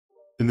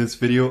In this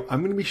video, I'm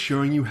going to be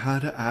showing you how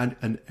to add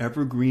an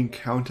evergreen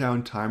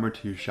countdown timer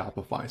to your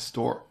Shopify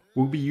store.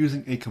 We'll be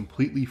using a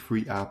completely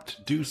free app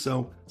to do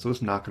so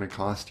it's not going to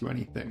cost you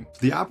anything.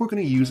 So the app we're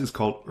going to use is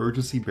called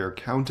Urgency Bear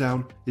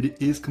Countdown.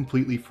 It is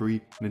completely free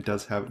and it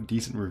does have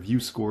decent review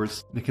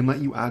scores. And it can let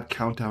you add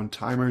countdown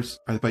timers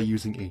either by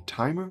using a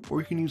timer or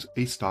you can use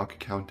a stock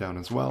countdown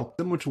as well,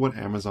 similar to what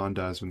Amazon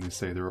does when they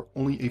say there are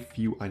only a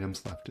few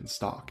items left in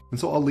stock. And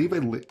so I'll leave a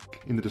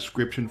link in the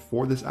description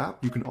for this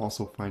app. You can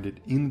also find it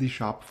in the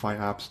Shopify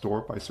app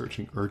store by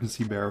searching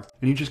Urgency Bear.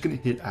 And you're just going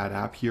to hit add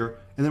app here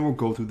and then we'll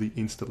go through the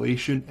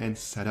installation and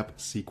setup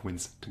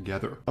sequence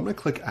together. I'm going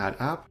to click add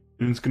app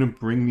and it's going to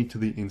bring me to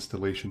the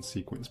installation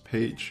sequence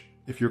page.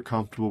 If you're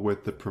comfortable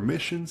with the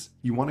permissions,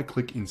 you want to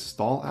click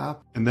install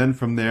app, and then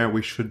from there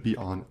we should be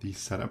on the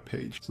setup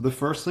page. So the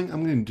first thing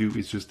I'm going to do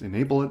is just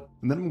enable it,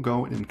 and then we'll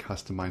go and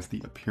customize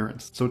the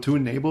appearance. So to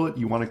enable it,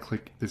 you want to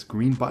click this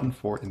green button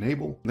for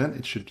enable, and then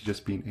it should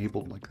just be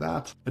enabled like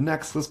that. And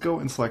next, let's go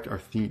and select our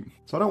theme.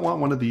 So I don't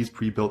want one of these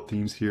pre-built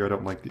themes here. I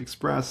don't like the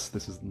Express.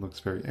 This looks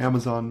very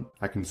Amazon.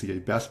 I can see a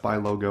Best Buy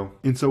logo.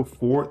 And so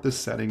for the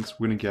settings,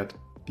 we're going to get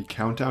the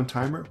countdown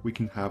timer. We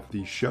can have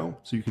the show,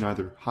 so you can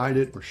either hide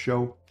it or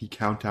show the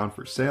countdown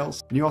for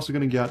sales. And you're also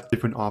going to get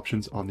different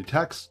options on the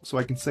text. So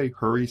I can say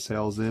hurry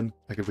sales in.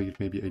 I could leave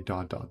maybe a ...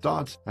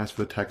 As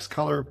for the text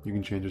color, you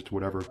can change it to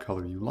whatever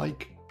color you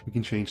like. We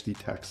can change the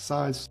text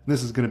size. And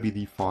this is going to be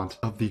the font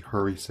of the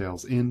hurry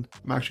sales in.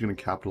 I'm actually going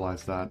to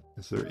capitalize that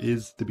as there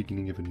is the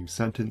beginning of a new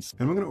sentence.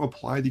 And we're going to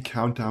apply the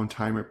countdown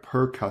timer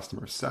per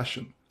customer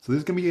session. So this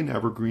is going to be an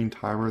evergreen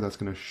timer that's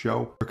going to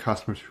show for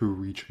customers who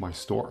reach my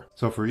store.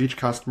 So for each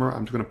customer,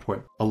 I'm just going to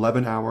put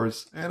 11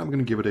 hours and I'm going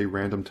to give it a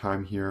random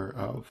time here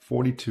of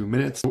 42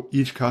 minutes. So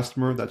each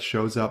customer that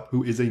shows up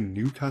who is a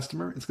new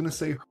customer, it's going to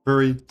say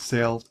hurry,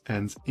 sales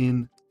ends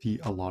in the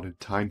allotted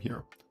time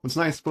here. What's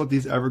nice about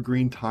these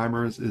evergreen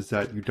timers is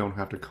that you don't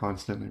have to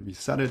constantly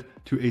reset it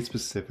to a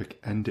specific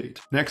end date.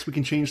 Next, we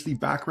can change the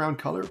background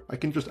color. I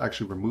can just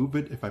actually remove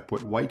it if I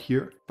put white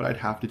here, but I'd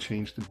have to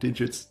change the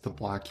digits to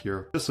black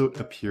here just so it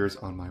appears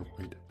on my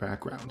white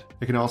background.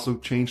 I can also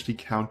change the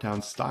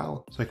countdown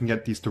style. So I can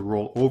get these to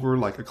roll over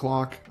like a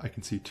clock. I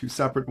can see two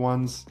separate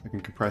ones. I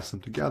can compress them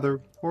together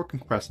or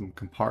compress them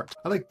apart.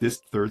 I like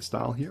this third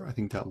style here. I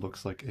think that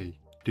looks like a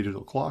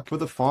digital clock. For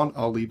the font,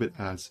 I'll leave it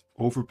as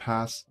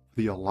overpass.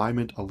 The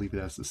alignment, I'll leave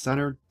it as the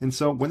center. And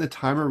so when the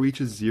timer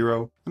reaches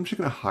 0, I'm just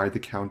going to hide the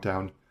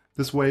countdown.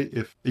 This way,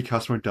 if a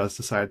customer does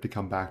decide to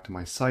come back to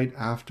my site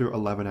after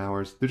 11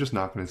 hours, they're just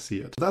not going to see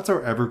it. So that's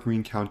our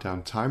evergreen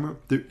countdown timer.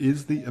 There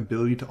is the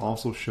ability to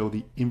also show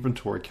the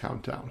inventory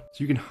countdown.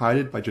 So you can hide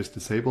it by just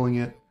disabling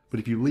it. But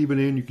if you leave it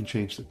in, you can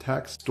change the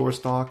text, store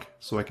stock,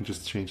 so I can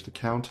just change the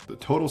count. The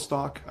total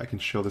stock, I can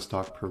show the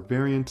stock per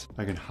variant.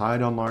 I can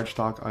hide on large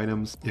stock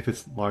items if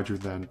it's larger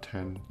than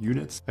 10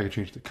 units. I can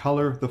change the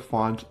color, the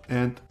font,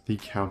 and the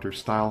counter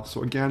style.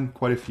 So again,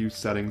 quite a few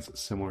settings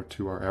similar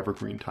to our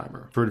evergreen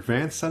timer. For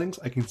advanced settings,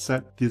 I can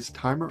set this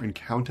timer and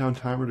countdown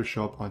timer to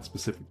show up on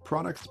specific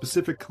products,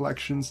 specific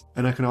collections,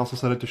 and I can also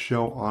set it to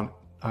show on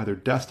either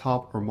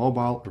desktop or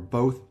mobile or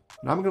both.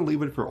 And I'm going to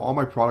leave it for all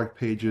my product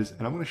pages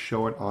and I'm going to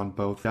show it on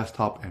both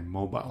desktop and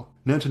mobile.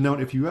 Now to note,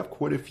 if you have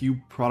quite a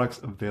few products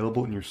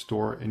available in your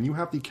store and you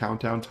have the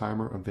countdown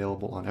timer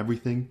available on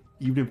everything,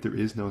 even if there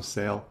is no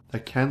sale,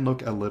 that can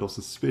look a little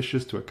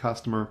suspicious to a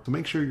customer, so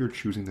make sure you're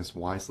choosing this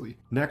wisely.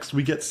 Next,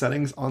 we get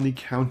settings on the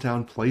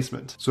countdown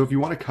placement. So if you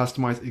want to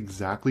customize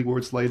exactly where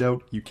it's laid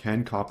out, you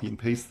can copy and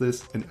paste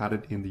this and add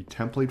it in the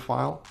template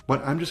file,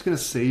 but I'm just going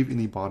to save in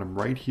the bottom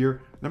right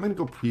here, and I'm going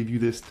to go preview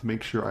this to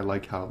make sure I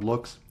like how it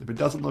looks. If it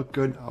doesn't look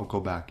good, I'll go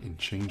back and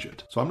change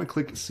it. So I'm going to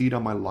click Seed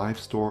on my live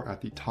store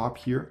at the top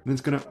here, and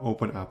it's going to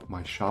open up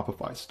my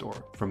Shopify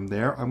store. From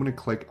there, I'm going to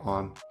click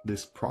on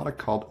this product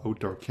called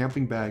Outdoor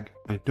Camping Bag.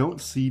 I don't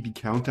see the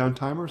countdown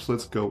timer, so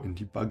let's go and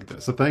debug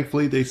this. So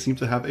thankfully, they seem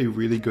to have a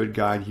really good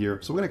guide here.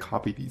 So we're going to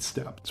copy these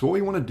steps. So what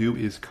we want to do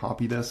is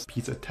copy this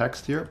piece of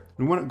text here.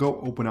 We want to go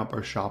open up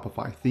our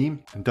Shopify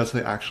theme. And does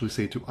it actually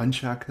say to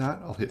uncheck that?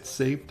 I'll hit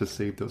save to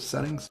save those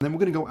settings. And then we're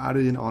going to go add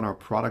it in on our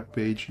product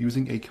page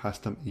using a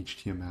custom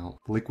HTML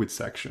liquid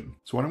section.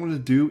 So what I'm going to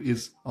do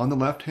is on the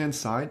left-hand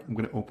side, I'm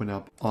going to open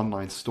up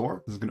online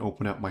store. This is going to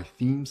open up my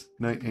themes.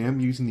 And I am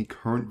using the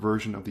current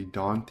version of the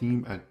Dawn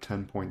theme at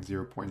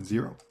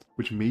 10.0.0.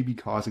 which may be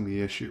causing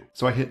the issue.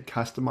 So I hit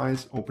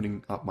customize,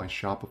 opening up my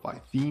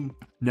Shopify theme.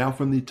 Now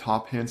from the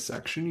top hand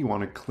section, you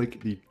want to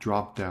click the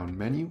drop down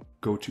menu,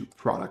 go to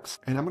products,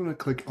 and I'm going to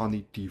click on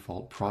the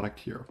default product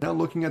here. Now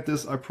looking at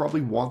this, I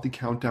probably want the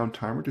countdown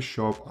timer to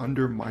show up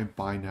under my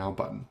buy now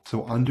button.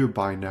 So under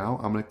buy now,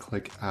 I'm going to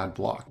click add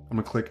block. I'm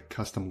going to click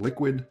custom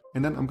liquid,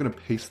 and then I'm going to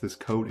paste this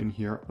code in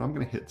here and I'm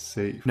going to hit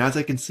save. Now as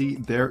I can see,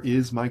 there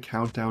is my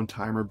countdown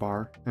timer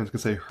bar and it's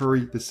going to say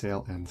hurry, the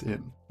sale ends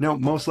in. Now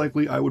most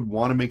likely I would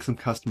want to make some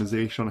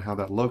customization on how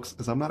that looks,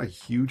 as I'm not a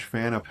huge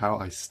fan of how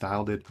I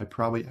styled it. I'd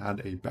probably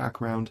add a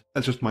background.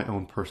 That's just my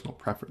own personal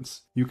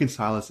preference. You can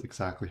style this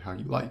exactly how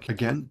you like.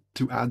 Again,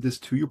 to add this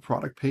to your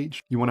product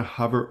page, you want to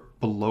hover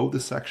below the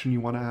section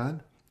you want to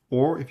add.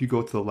 Or if you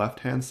go to the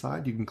left-hand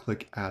side, you can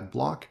click Add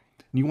Block.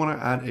 And you want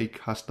to add a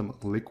custom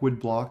liquid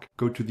block.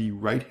 Go to the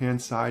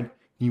right-hand side.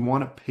 You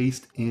want to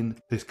paste in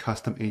this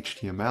custom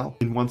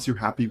HTML. And once you're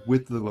happy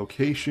with the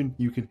location,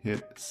 you can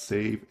hit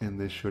save and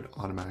this should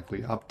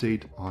automatically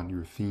update on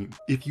your theme.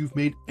 If you've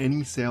made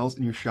any sales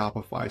in your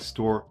Shopify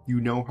store, you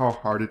know how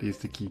hard it is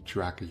to keep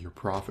track of your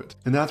profit.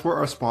 And that's where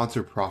our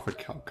sponsor Profit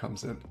Calc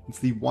comes in. It's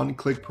the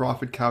one-click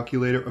profit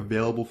calculator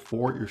available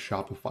for your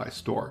Shopify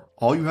store.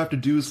 All you have to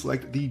do is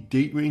select the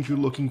date range you're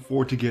looking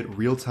for to get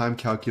real-time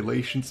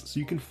calculations so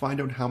you can find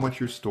out how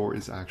much your store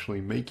is actually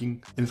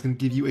making. And it's going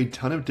to give you a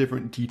ton of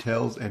different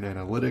details and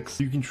analytics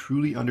so you can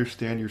truly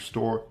understand your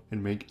store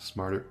and make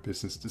smarter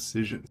business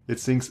decisions. It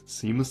syncs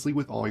seamlessly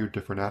with all your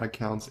different ad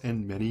accounts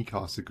and many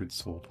cost of goods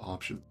sold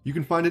options. You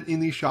can find it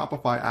in the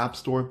Shopify App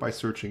Store by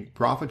searching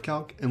Profit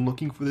Calc and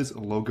looking for this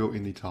logo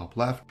in the top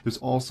left. There's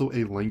also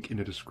a link in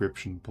the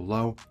description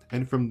below,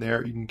 and from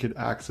there you can get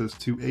access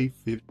to a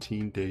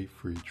 15-day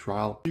free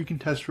trial. You can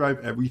test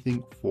drive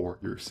everything for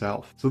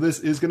yourself. So this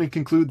is going to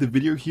conclude the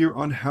video here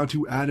on how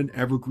to add an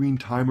evergreen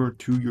timer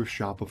to your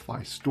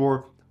Shopify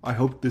store. I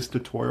hope this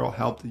tutorial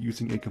helped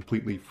using a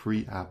completely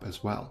free app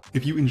as well.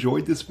 If you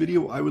enjoyed this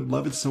video, I would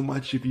love it so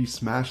much if you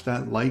smash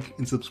that like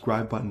and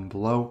subscribe button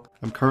below.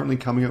 I'm currently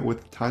coming out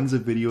with tons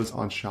of videos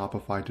on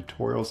Shopify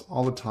tutorials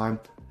all the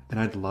time, and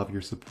I'd love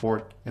your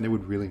support and it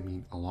would really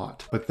mean a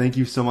lot. But thank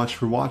you so much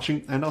for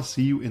watching, and I'll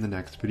see you in the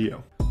next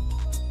video.